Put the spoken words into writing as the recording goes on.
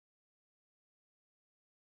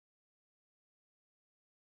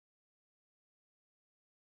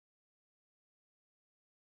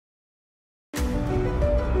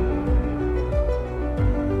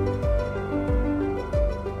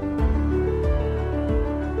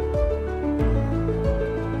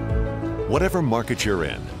Whatever market you're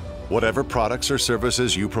in, whatever products or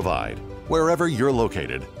services you provide, wherever you're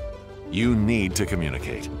located, you need to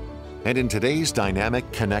communicate. And in today's dynamic,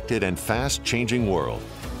 connected, and fast-changing world,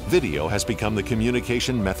 video has become the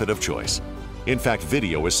communication method of choice. In fact,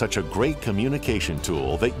 video is such a great communication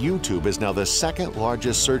tool that YouTube is now the second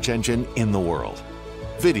largest search engine in the world.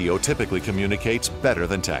 Video typically communicates better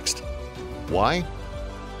than text. Why?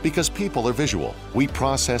 Because people are visual. We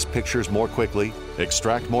process pictures more quickly,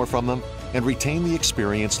 extract more from them, and retain the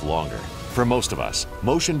experience longer. For most of us,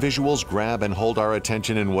 motion visuals grab and hold our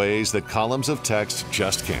attention in ways that columns of text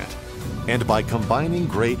just can't. And by combining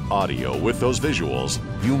great audio with those visuals,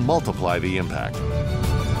 you multiply the impact.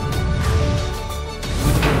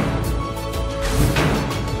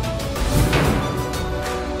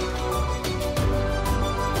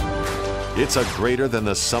 It's a greater than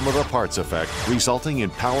the sum of the parts effect, resulting in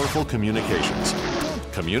powerful communications.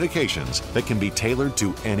 Communications that can be tailored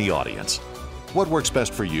to any audience. What works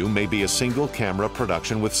best for you may be a single camera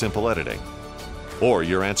production with simple editing. Or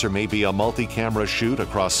your answer may be a multi-camera shoot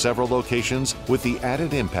across several locations with the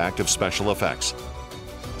added impact of special effects.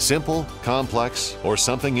 Simple, complex, or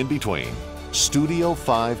something in between, Studio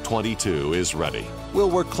 522 is ready. We'll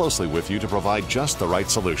work closely with you to provide just the right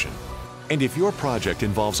solution. And if your project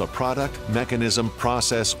involves a product, mechanism,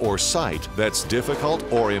 process, or site that's difficult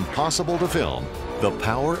or impossible to film, the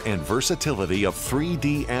power and versatility of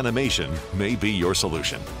 3D animation may be your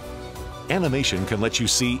solution. Animation can let you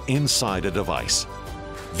see inside a device,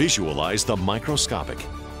 visualize the microscopic,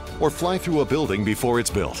 or fly through a building before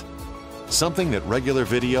it's built. Something that regular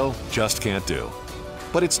video just can't do.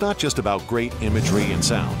 But it's not just about great imagery and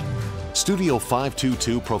sound. Studio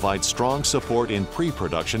 522 provides strong support in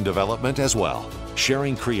pre-production development as well,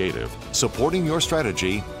 sharing creative, supporting your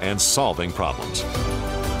strategy, and solving problems.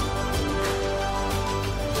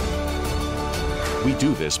 We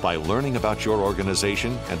do this by learning about your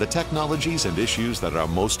organization and the technologies and issues that are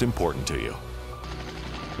most important to you.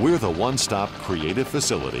 We're the one-stop creative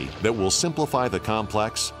facility that will simplify the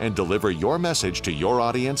complex and deliver your message to your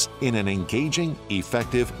audience in an engaging,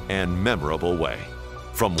 effective, and memorable way.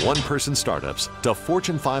 From one-person startups to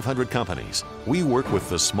Fortune 500 companies, we work with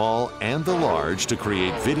the small and the large to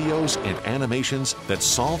create videos and animations that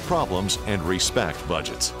solve problems and respect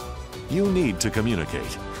budgets. You need to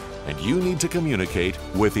communicate, and you need to communicate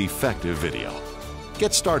with effective video.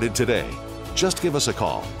 Get started today. Just give us a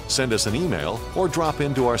call, send us an email, or drop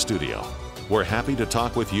into our studio. We're happy to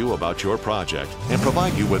talk with you about your project and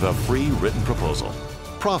provide you with a free written proposal.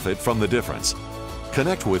 Profit from the difference.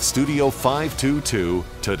 Connect with Studio 522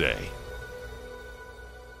 today.